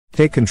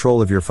Take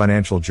control of your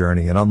financial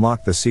journey and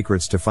unlock the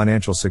secrets to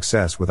financial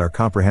success with our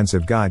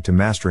comprehensive guide to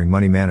mastering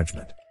money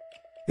management.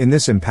 In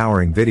this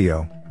empowering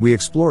video, we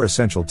explore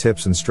essential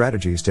tips and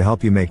strategies to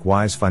help you make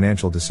wise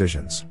financial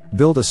decisions,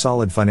 build a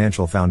solid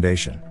financial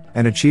foundation,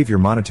 and achieve your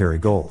monetary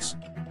goals.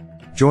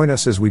 Join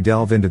us as we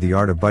delve into the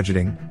art of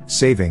budgeting,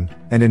 saving,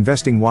 and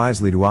investing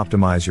wisely to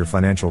optimize your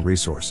financial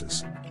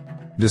resources.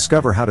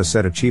 Discover how to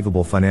set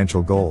achievable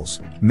financial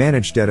goals,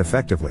 manage debt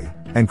effectively,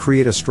 and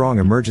create a strong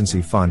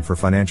emergency fund for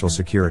financial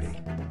security.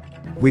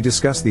 We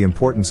discuss the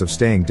importance of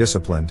staying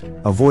disciplined,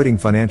 avoiding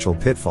financial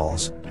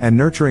pitfalls, and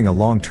nurturing a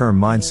long-term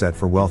mindset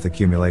for wealth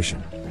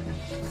accumulation.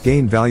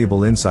 Gain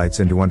valuable insights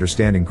into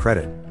understanding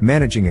credit,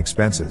 managing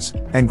expenses,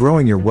 and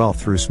growing your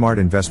wealth through smart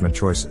investment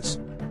choices.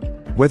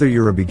 Whether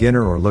you're a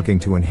beginner or looking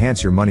to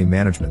enhance your money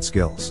management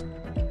skills,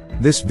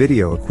 this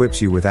video equips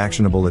you with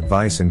actionable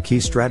advice and key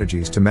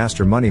strategies to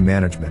master money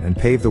management and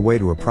pave the way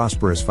to a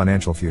prosperous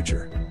financial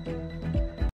future.